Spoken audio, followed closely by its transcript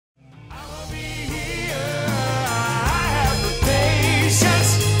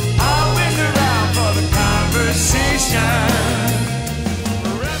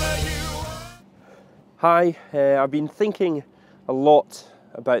Hi, I've been thinking a lot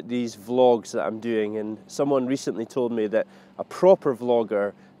about these vlogs that I'm doing, and someone recently told me that a proper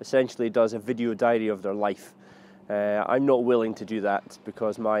vlogger essentially does a video diary of their life. I'm not willing to do that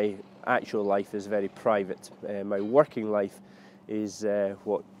because my actual life is very private. My working life is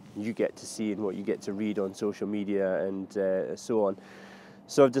what you get to see and what you get to read on social media and so on.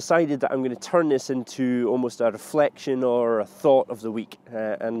 So I've decided that I'm going to turn this into almost a reflection or a thought of the week.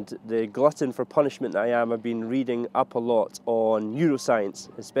 And the glutton for punishment that I am, I've been reading up a lot on neuroscience,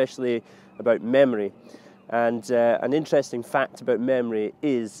 especially about memory. And an interesting fact about memory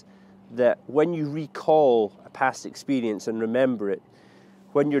is that when you recall a past experience and remember it,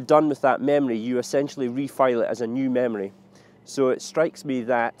 when you're done with that memory, you essentially refile it as a new memory. So it strikes me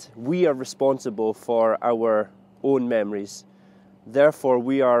that we are responsible for our own memories. Therefore,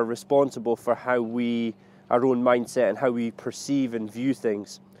 we are responsible for our own mindset and how we perceive and view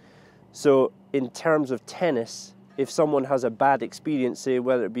things. So in terms of tennis, if someone has a bad experience, say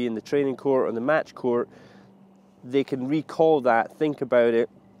whether it be in the training court or the match court, they can recall that, think about it,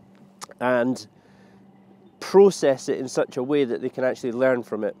 and process it in such a way that they can actually learn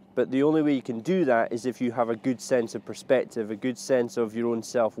from it. But the only way you can do that is if you have a good sense of perspective, a good sense of your own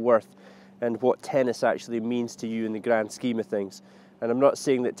self-worth, and what tennis actually means to you in the grand scheme of things. And I'm not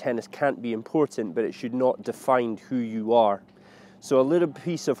saying that tennis can't be important, but it should not define who you are. So a little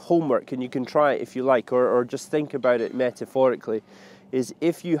piece of homework, and you can try it if you like, or just think about it metaphorically, is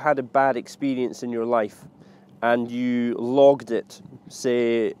if you had a bad experience in your life and you logged it,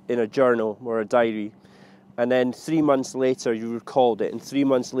 say in a journal or a diary, and then 3 months later you recalled it, and 3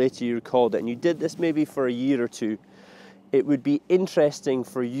 months later you recalled it, and you did this maybe for a year or two, it would be interesting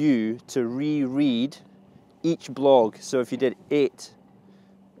for you to reread each blog. So if you did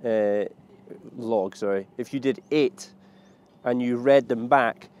if you did 8 and you read them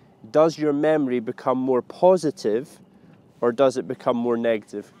back, does your memory become more positive or does it become more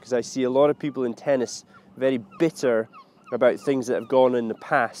negative? Because I see a lot of people in tennis very bitter about things that have gone in the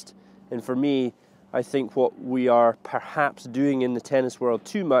past. And for me, I think what we are perhaps doing in the tennis world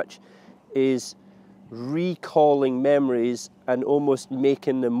too much is recalling memories and almost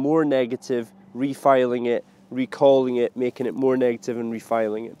making them more negative, refiling it, recalling it, making it more negative and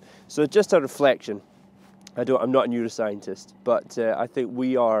refiling it. So just a reflection. I'm not a neuroscientist, but I think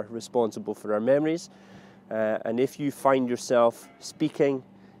we are responsible for our memories. And if you find yourself speaking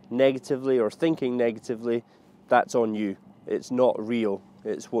negatively or thinking negatively, that's on you. It's not real.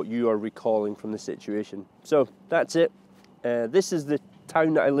 It's what you are recalling from the situation. So that's it. This is the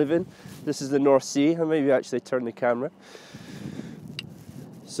town that I live in. This is the North Sea. I'll maybe actually turn the camera.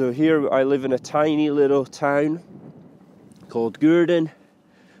 So here I live in a tiny little town called Gourdon.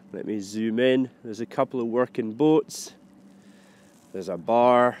 Let me zoom in. There's a couple of working boats. There's a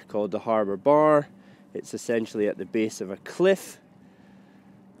bar called the Harbour Bar. It's essentially at the base of a cliff.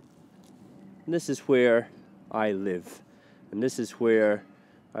 And this is where I live. And this is where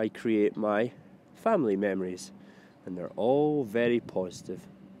I create my family memories. And they're all very positive.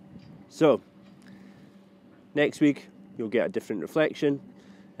 So, next week you'll get a different reflection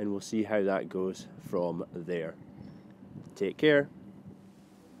and we'll see how that goes from there. Take care.